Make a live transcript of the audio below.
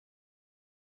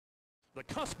The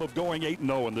cusp of going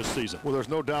 8-0 in this season. Well, there's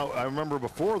no doubt. I remember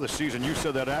before the season you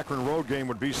said that Akron road game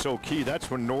would be so key. That's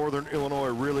when Northern Illinois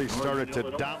really started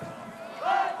to down.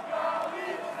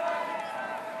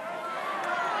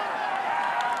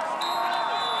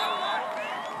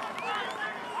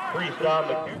 Priest on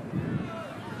the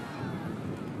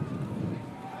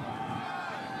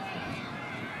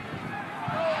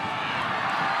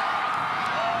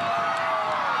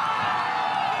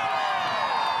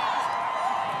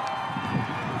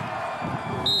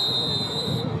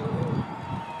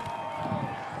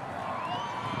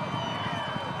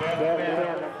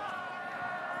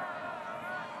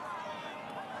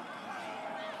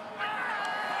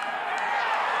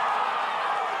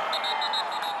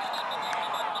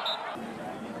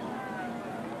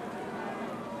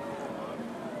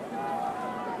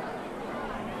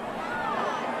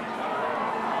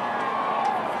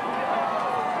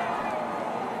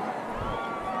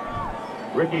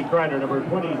Ricky Kreiner, number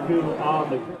 22 on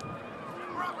the...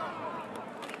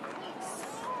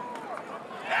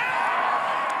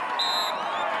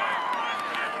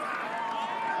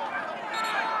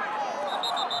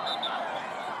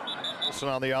 Wilson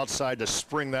on the outside to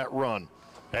spring that run.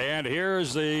 And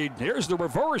here's the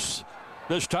reverse.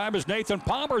 This time is Nathan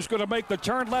Palmer's going to make the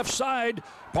turn left side.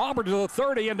 Palmer to the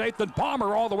 30, and Nathan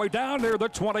Palmer all the way down near the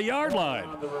 20-yard line.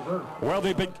 Well,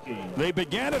 they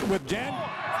began it with Dan.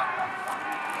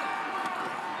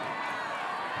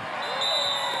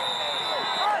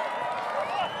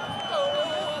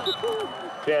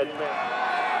 Chad Smith.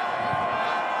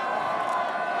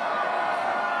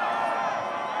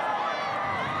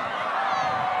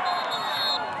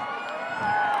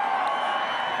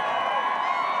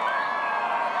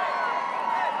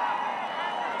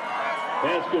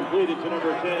 Pass completed to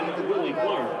number 10, Willie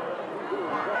Clark.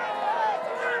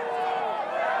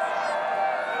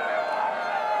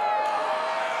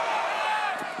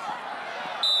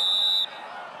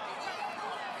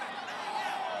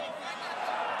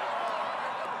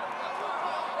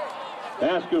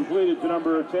 Pass completed to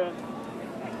number 10.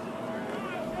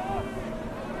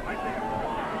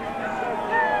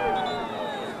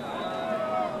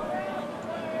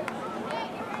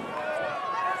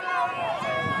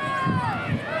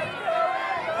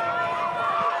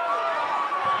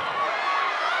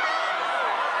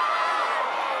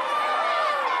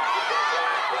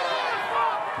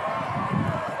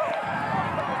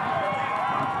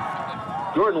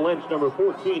 Jordan Lynch, number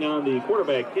 14 on the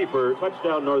quarterback keeper.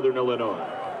 Touchdown, Northern Illinois.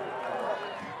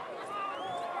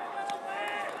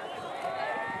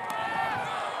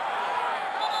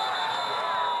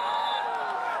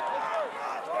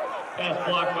 Pass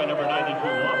blocked by number 92,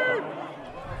 Lawson.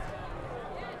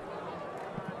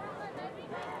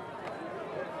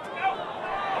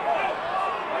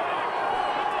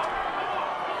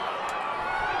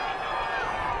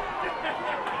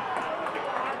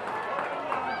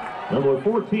 Number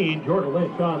 14, Jordan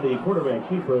Lynch on the quarterback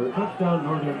keeper. Touchdown,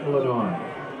 Northern Illinois.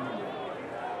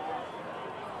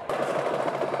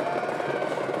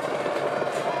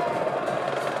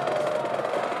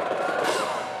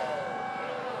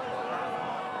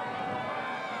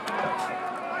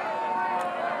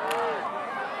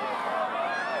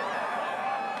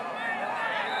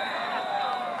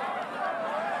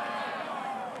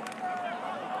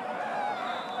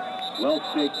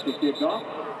 Welch takes the kickoff.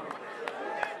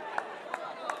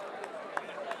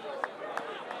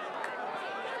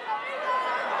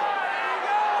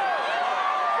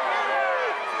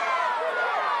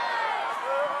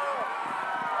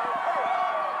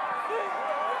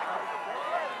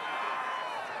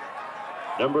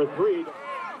 Number 3.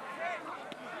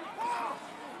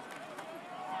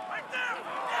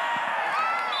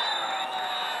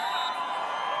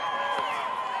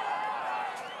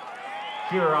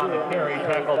 Here on the carry,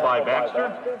 tackled by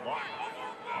Baxter.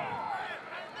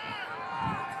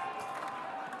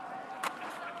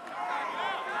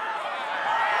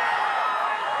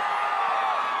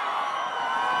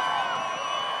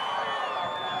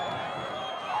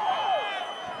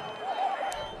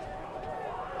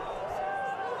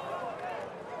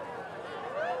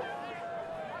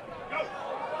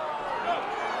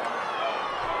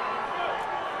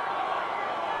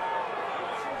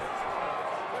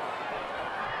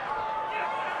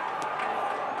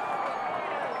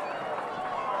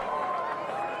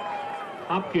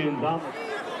 Hopkins on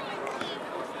the...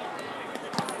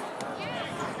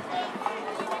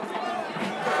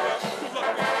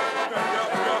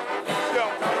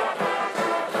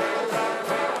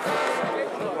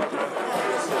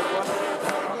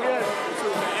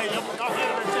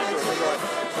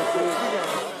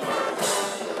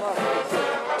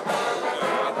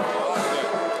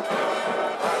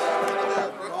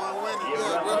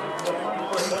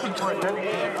 for attending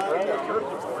today's Friday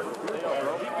church support.